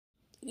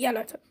Ja,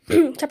 Leute,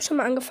 ich habe schon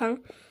mal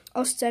angefangen.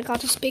 Aus der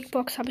gratis Big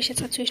Box habe ich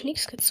jetzt natürlich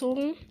nichts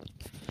gezogen.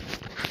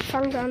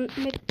 Fange dann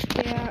mit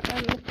der,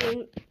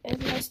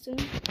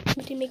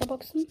 mit den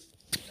Megaboxen.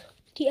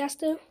 Die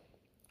erste.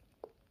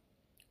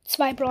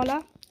 2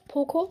 Brawler.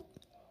 Poco.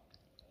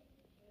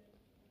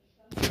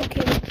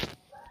 Okay.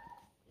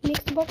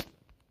 Nächste Box.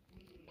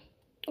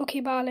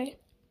 Okay, Barley.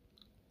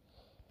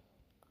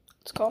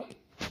 Let's go.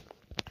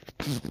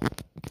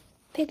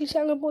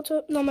 Tägliche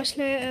Angebote. Nochmal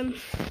schnell,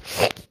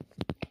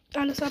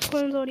 alles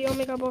abholen, so die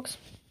Omega-Box.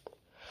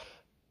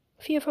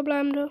 4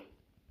 verbleibende.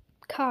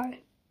 Karl.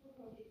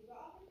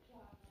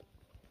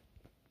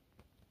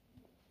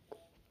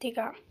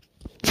 Digga.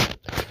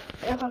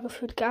 Er war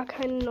gefühlt gar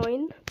keinen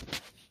neuen.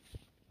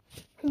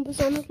 Im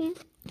Besonderen.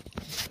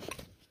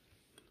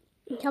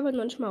 Ich habe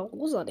noch nicht mal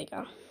rosa,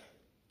 Digga.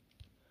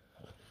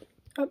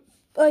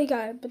 Aber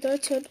egal.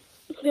 Bedeutet,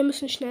 wir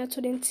müssen schnell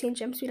zu den 10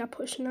 Gems wieder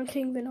pushen. Dann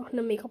kriegen wir noch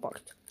eine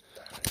Megabox.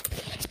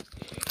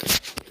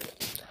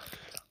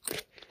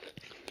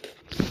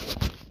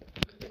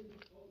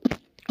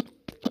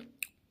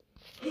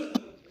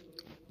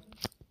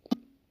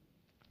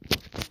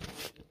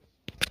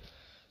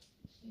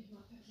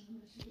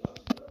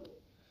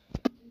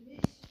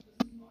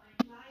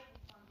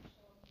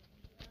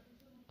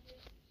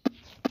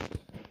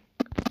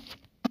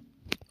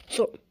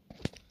 So.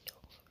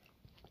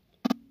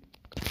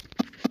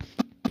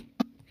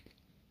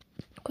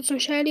 Kurz ein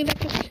Shelly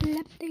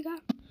weggeklappt, Digga.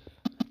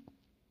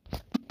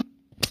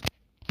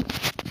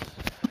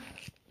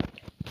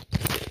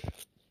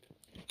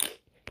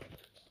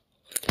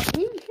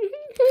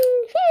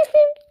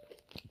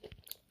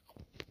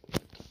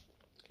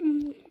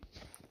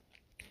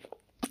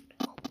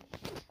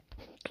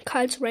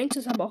 Karls Range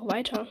ist aber auch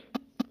weiter.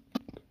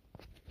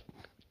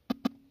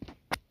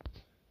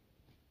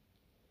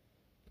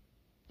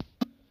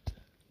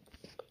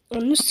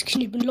 Und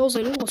Nüsschen, ich bin los,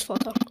 sein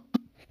Großvater.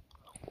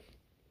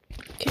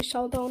 Okay,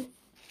 Showdown.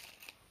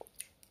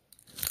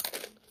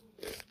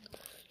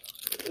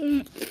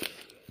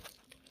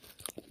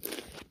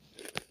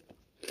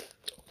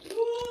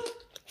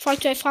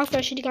 Fragt, wer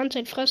ich die ganze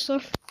Zeit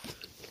fresse.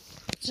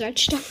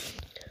 Salzstangen.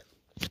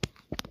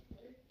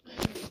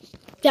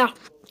 Ja.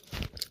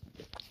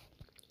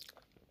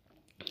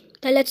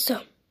 Der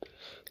letzte.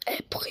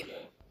 El Primo.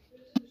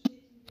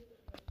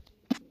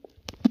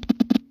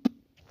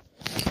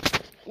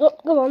 So,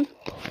 gewonnen.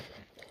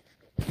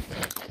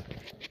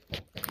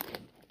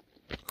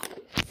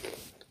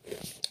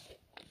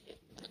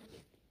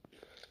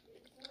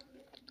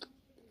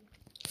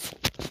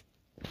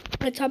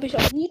 Jetzt habe ich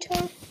auch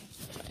Nita.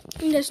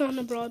 Und jetzt noch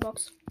eine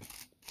Brawlbox.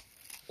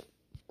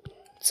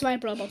 2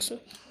 Brawlboxen.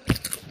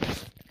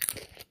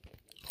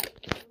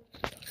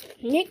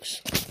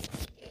 Nix.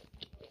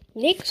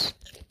 Nix.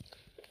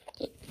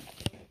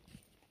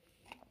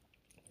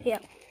 Ja.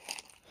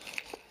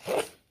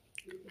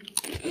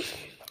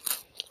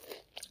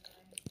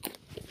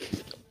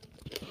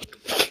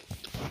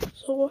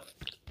 So.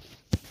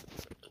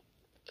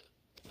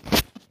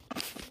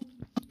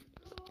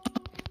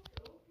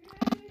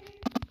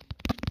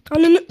 Oh,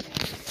 ne.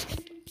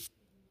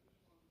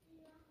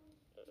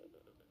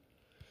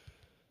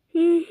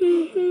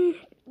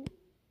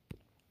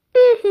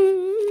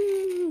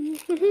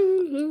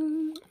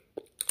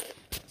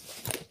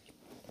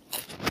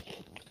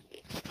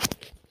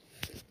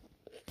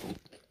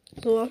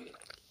 So.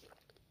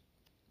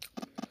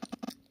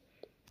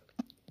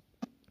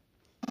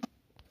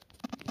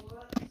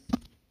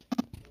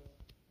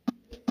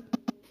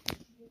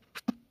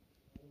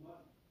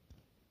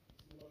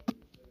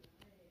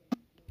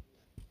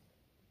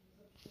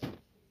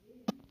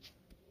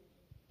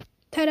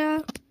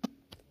 Tada!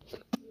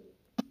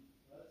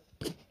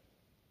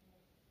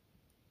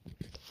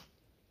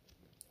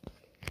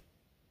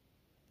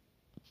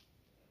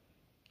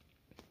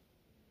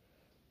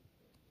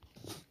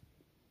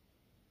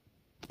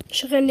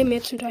 Ich renne dem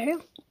jetzt hinterher.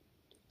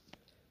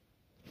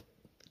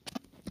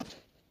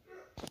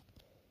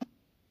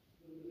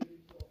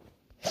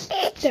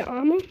 Der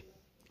Arme.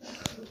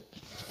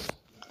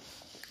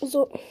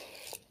 So.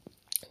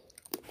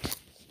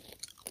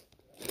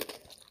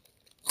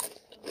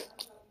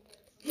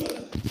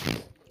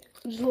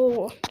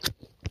 So.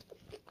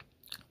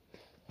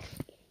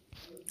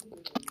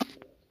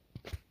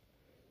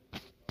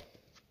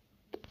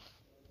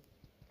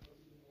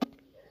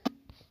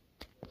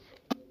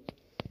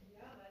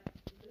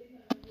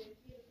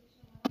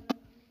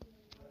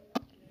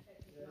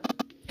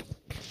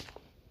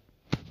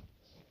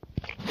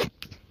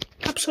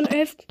 Hab schon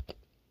 11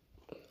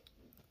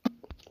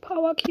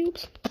 Power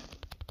Cubes.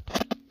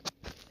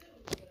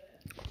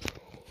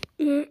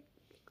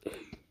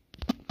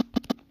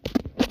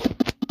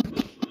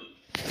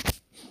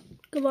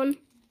 Gewonnen.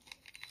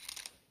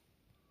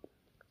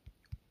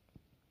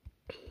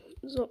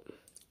 So.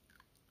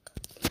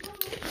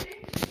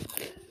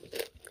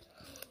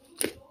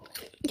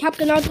 Ich habe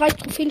genau 3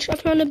 Trophäen. Ich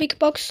öffne eine Big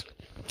Box.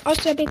 Aus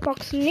der Big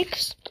Box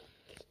nix.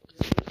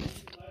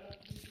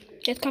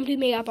 Jetzt kommt die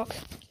Megabox.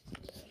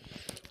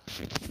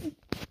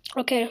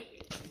 Okay.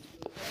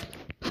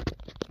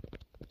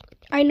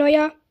 ein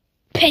neuer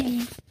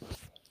Penny.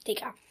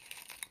 Digga.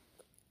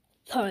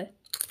 Toll.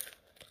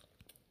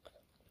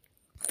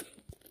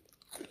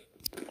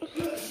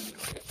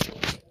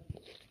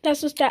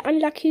 Das ist der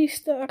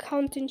unluckigste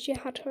Account, den ich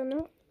hier hatte,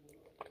 ne?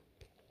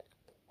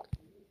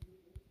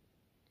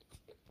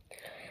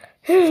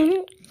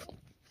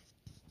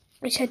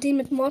 Ich hätte den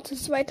mit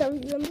Mortis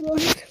weiterführen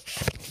sollen.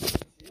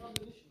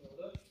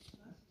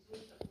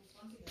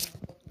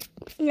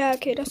 Ja,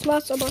 okay, das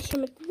war's aber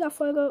schon mit dieser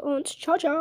Folge und ciao, ciao.